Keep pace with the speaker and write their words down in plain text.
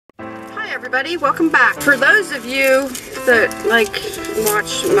Everybody, welcome back. For those of you that like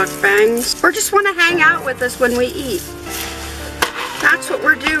watch mukbangs or just want to hang out with us when we eat, that's what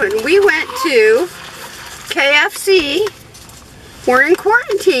we're doing. We went to KFC. We're in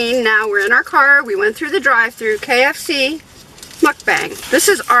quarantine now. We're in our car. We went through the drive-thru. KFC mukbang. This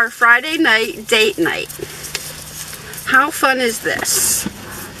is our Friday night date night. How fun is this?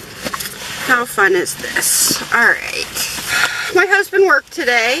 How fun is this? Alright. My husband worked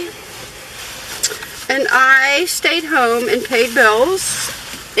today. And I stayed home and paid bills.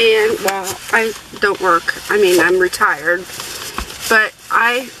 And, well, I don't work. I mean, I'm retired. But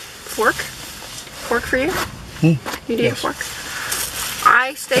I... Fork? Fork for you? You need a fork?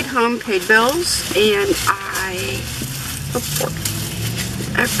 I stayed home, paid bills, and I... Oh, fork.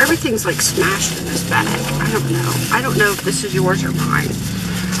 Everything's like smashed in this bag. I don't know. I don't know if this is yours or mine.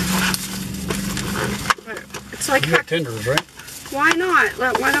 But it's like... You got tenders, right? Why not?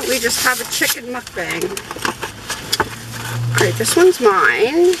 Why don't we just have a chicken mukbang? Alright, this one's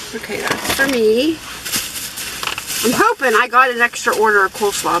mine. Okay, that's for me. I'm hoping I got an extra order of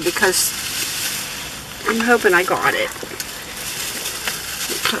coleslaw because I'm hoping I got it.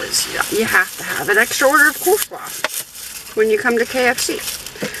 Because you have to have an extra order of coleslaw when you come to KFC.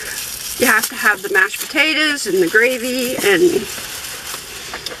 You have to have the mashed potatoes and the gravy and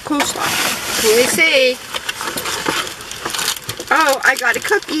coleslaw. Let me see. Oh, I got a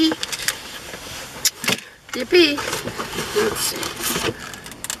cookie. Yippee. Let's see.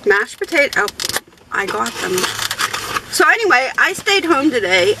 Mashed potato. Oh, I got them. So anyway, I stayed home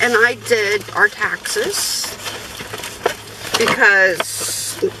today and I did our taxes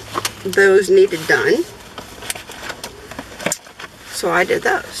because those needed done. So I did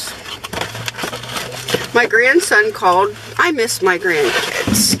those. My grandson called. I miss my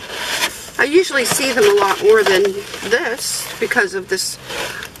grandkids. I usually see them a lot more than this because of this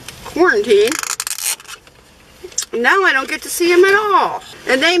quarantine. Now I don't get to see them at all.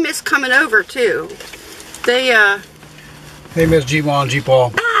 And they miss coming over too. They miss G-Ma and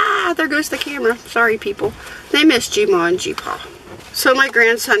G-Pa. Ah, there goes the camera. Sorry, people. They miss G-Ma and G-Pa. So my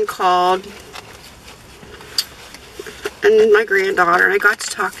grandson called. And my granddaughter. And I got to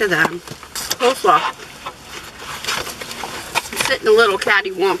talk to them. Coleslaw. Sitting a little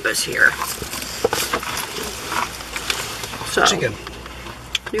cattywampus here. So, chicken.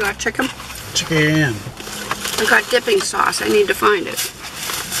 You got chicken? Chicken. I got dipping sauce. I need to find it.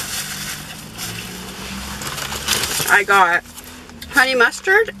 I got honey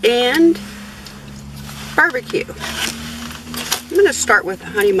mustard and barbecue. I'm going to start with the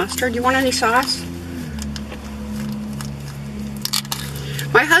honey mustard. You want any sauce?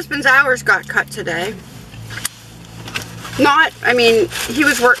 My husband's hours got cut today. Not, I mean,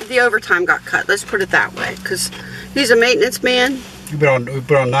 the overtime got cut. Let's put it that way, because he's a maintenance man. We've been on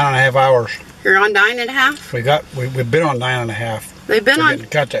 9.5 hours. You're on 9.5? We've been on 9.5. They've been on.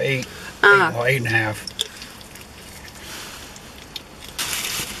 Got to 8.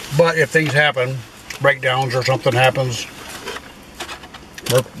 8.5. But if things happen, breakdowns or something happens,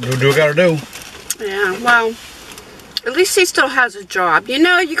 we do what we gotta do. Yeah, well, at least he still has a job. You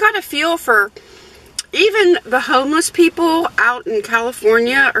know, you gotta feel for even the homeless people out in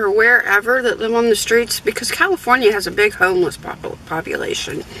California or wherever that live on the streets, because California has a big homeless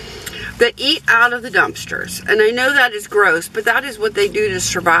population that eat out of the dumpsters. And I know that is gross, but that is what they do to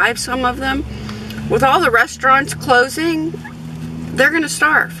survive, some of them. With all the restaurants closing, they're going to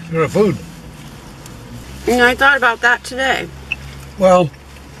starve. They're food. And I thought about that today. Well,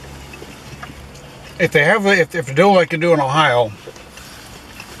 if they're doing like they do in Ohio,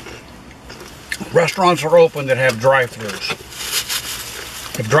 restaurants are open that have drive-thrus.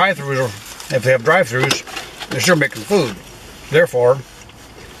 If they have drive-thrus, they're still making food. Therefore,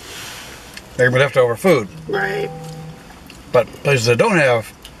 they're going to be leftover food. Right. But places that don't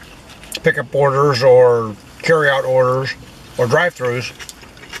have pickup orders or carry-out orders or drive-thrus,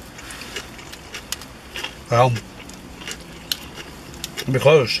 well, it'll be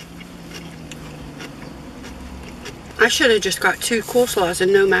closed. I should have just got 2 coleslaws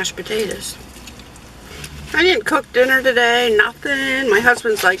and no mashed potatoes. I didn't cook dinner today, nothing. My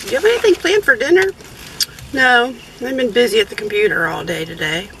husband's like, do you have anything planned for dinner? No, I've been busy at the computer all day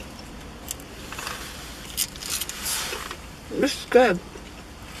today. This is good.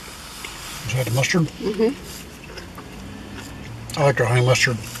 Is that the mustard? Mm-hmm. I like our honey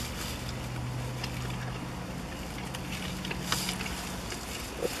mustard.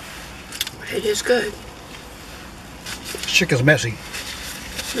 It is good. This chicken's messy.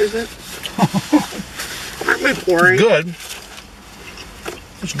 Is it? Aren't we boring? It's good.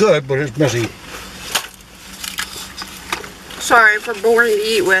 It's good, but it's messy. Sorry for boring to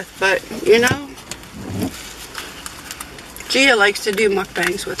eat with, but you know, Gia likes to do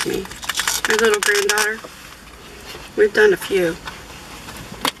mukbangs with me. My little granddaughter. We've done a few.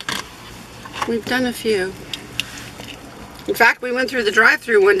 We've done a few. In fact, we went through the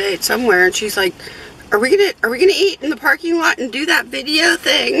drive-thru one day somewhere, and she's like, "Are we gonna eat in the parking lot and do that video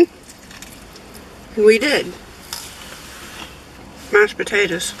thing?" And we did. Mashed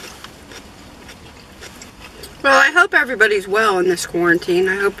potatoes. Well, I hope everybody's well in this quarantine.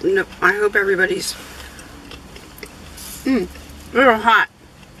 I hope everybody's. They're hot.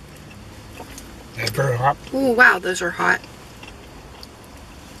 That's very hot. Oh wow, those are hot.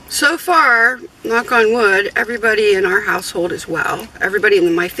 So far, knock on wood, everybody in our household is well. Everybody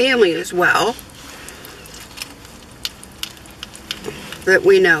in my family is well. That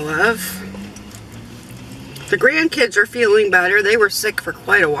we know of. The grandkids are feeling better. They were sick for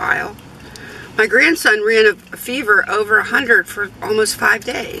quite a while. My grandson ran a fever over 100 for almost 5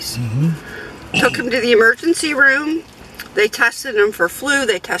 days. Took him to the emergency room. They tested him for flu.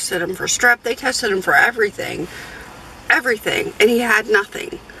 They tested him for strep. They tested him for everything. Everything. And he had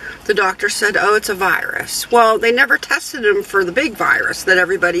nothing. The doctor said, oh, it's a virus. Well, they never tested him for the big virus that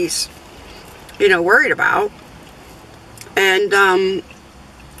everybody's, you know, worried about. And, I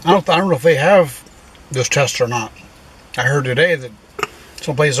don't know if they have those tests or not. I heard today that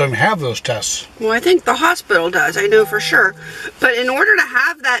some places don't even have those tests. Well, I think the hospital does. I know for sure. But in order to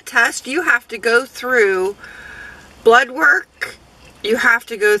have that test, you have to go through blood work. You have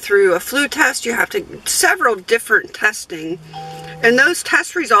to go through a flu test. You have to several different testing. And those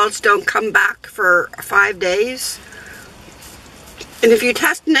test results don't come back for 5 days. And if you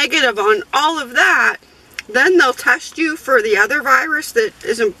test negative on all of that, then they'll test you for the other virus that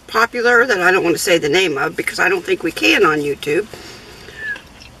isn't popular, that I don't want to say the name of because I don't think we can on YouTube.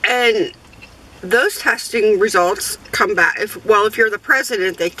 And those testing results come back. If you're the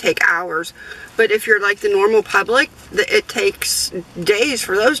president, they take hours. But if you're like the normal public, it takes days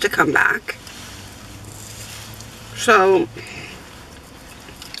for those to come back. So,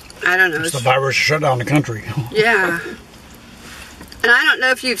 I don't know. It's the virus shut down the country. Yeah. And I don't know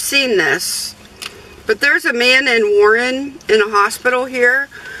if you've seen this, but there's a man in Warren in a hospital here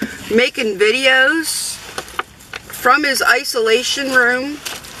making videos from his isolation room.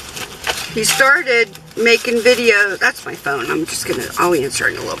 He started making videos. That's my phone. I'll answer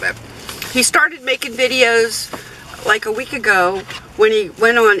in a little bit. He started making videos like a week ago when he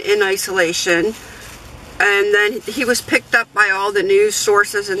went on in isolation. And then he was picked up by all the news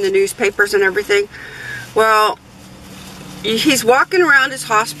sources and the newspapers and everything. Well, he's walking around his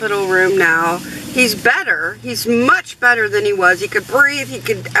hospital room now. He's better. He's much better than he was. He could breathe. He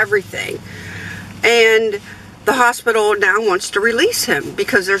could everything. And the hospital now wants to release him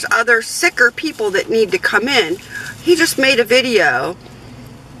because there's other sicker people that need to come in. He just made a video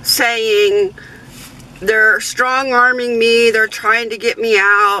saying they're strong-arming me. They're trying to get me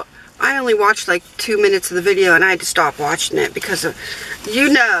out. I only watched like 2 minutes of the video and I had to stop watching it because of,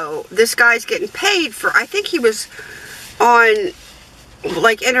 you know, this guy's getting paid for, I think he was on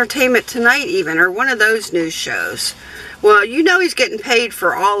like Entertainment Tonight even, or one of those news shows. Well, you know he's getting paid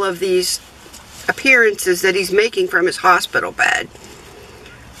for all of these appearances that he's making from his hospital bed.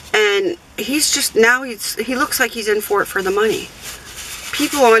 And he's just, now he looks like he's in for it for the money.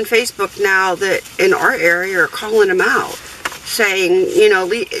 People on Facebook now that in our area are calling him out, saying, you know,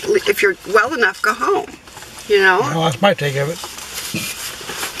 if you're well enough, go home. You know? Well, that's my take of it.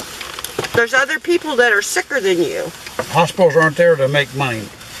 There's other people that are sicker than you. Hospitals aren't there to make money.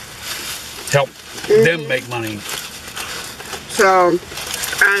 Help them make money. So,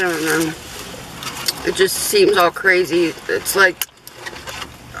 I don't know. It just seems all crazy. It's like,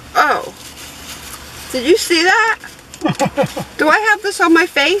 oh, did you see that? Do I have this on my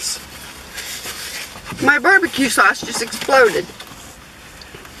face? My barbecue sauce just exploded.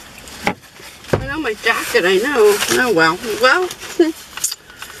 I know my jacket, I know. Oh well. Well,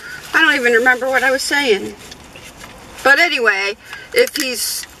 I don't even remember what I was saying. But anyway, if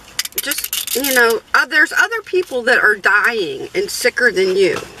he's just, you know, there's other people that are dying and sicker than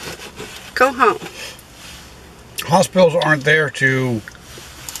you. Go home. Hospitals aren't there to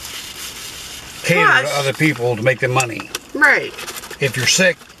cater to other people to make them money. Right. If you're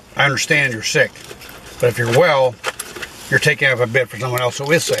sick, I understand you're sick. But if you're well, you're taking up a bit for someone else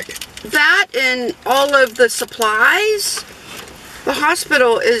who is sick. That And all of the supplies. The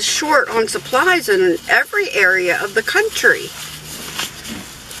hospital is short on supplies in every area of the country.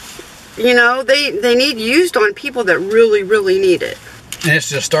 You know, they need used on people that really, really need it. And it's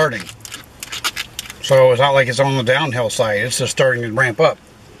just starting. So it's not like it's on the downhill side. It's just starting to ramp up.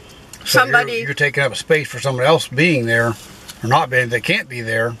 So Somebody... You're taking up space for someone else being there or not being, they can't be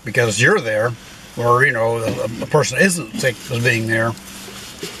there because you're there, or, you know, a person isn't sick as being there.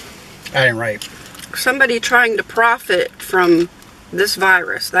 That ain't right. Somebody trying to profit from this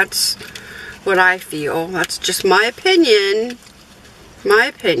virus. That's what I feel. That's just my opinion. My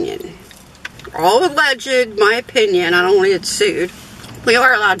opinion. All alleged, my opinion. I don't want to get sued. We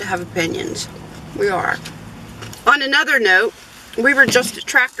are allowed to have opinions. We are. On another note, we were just at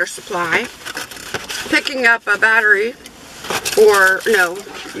Tractor Supply picking up a battery, or no,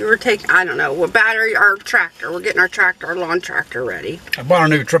 you were taking, I don't know, what battery, our tractor. We're getting our tractor, our lawn tractor ready. I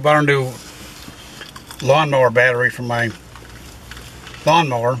bought a new lawnmower battery for my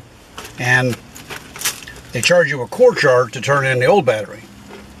lawnmower, and they charge you a core charge to turn in the old battery.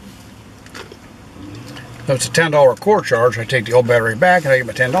 So it's a $10 core charge. I take the old battery back and I get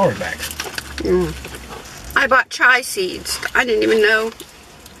my $10 back. I bought chai seeds. I didn't even know.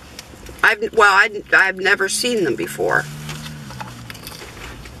 I've never seen them before.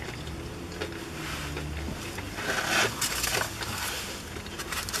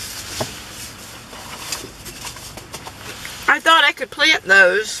 I thought I could plant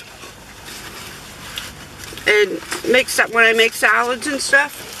those and make some when I make salads and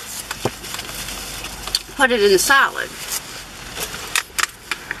stuff. Put it in the salad.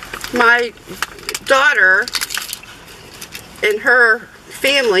 My daughter and her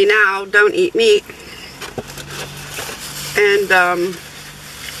family now don't eat meat, and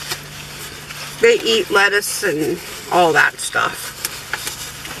they eat lettuce and all that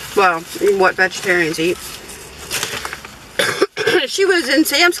stuff. Well, what vegetarians eat. She was in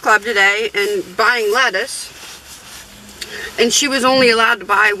Sam's Club today and buying lettuce, and she was only allowed to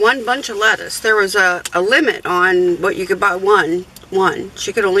buy one bunch of lettuce. There was a limit on what you could buy. One.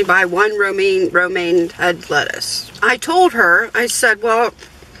 She could only buy one romaine head lettuce. I told her, I said, well,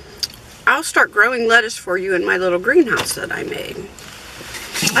 I'll start growing lettuce for you in my little greenhouse that I made.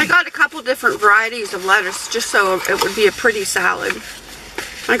 I got a couple different varieties of lettuce just so it would be a pretty salad.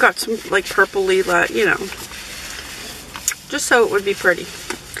 I got some like purpley, you know, just so it would be pretty.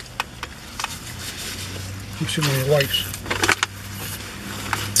 Let's see my wife's.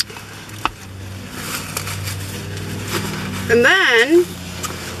 And then,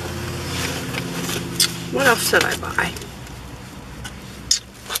 what else did I buy?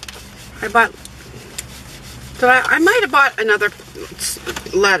 I might have bought another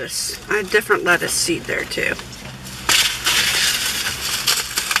lettuce. I had different lettuce seed there too.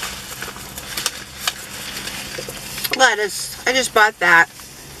 Lettuce. I just bought that.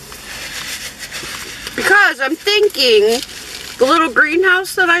 Because I'm thinking the little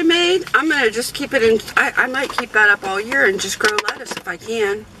greenhouse that I made, I'm going to just keep it in. I might keep that up all year and just grow lettuce if I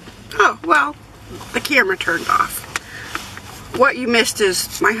can. Oh, well, the camera turned off. What you missed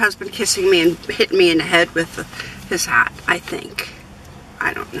is my husband kissing me and hitting me in the head with his hat, I think.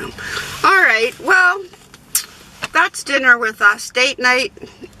 I don't know. Alright, well, that's dinner with us. Date night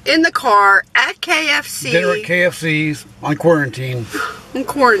in the car at KFC. Dinner at KFC's on quarantine. In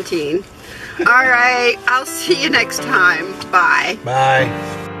quarantine. Alright, I'll see you next time. Bye.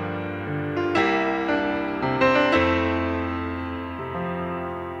 Bye.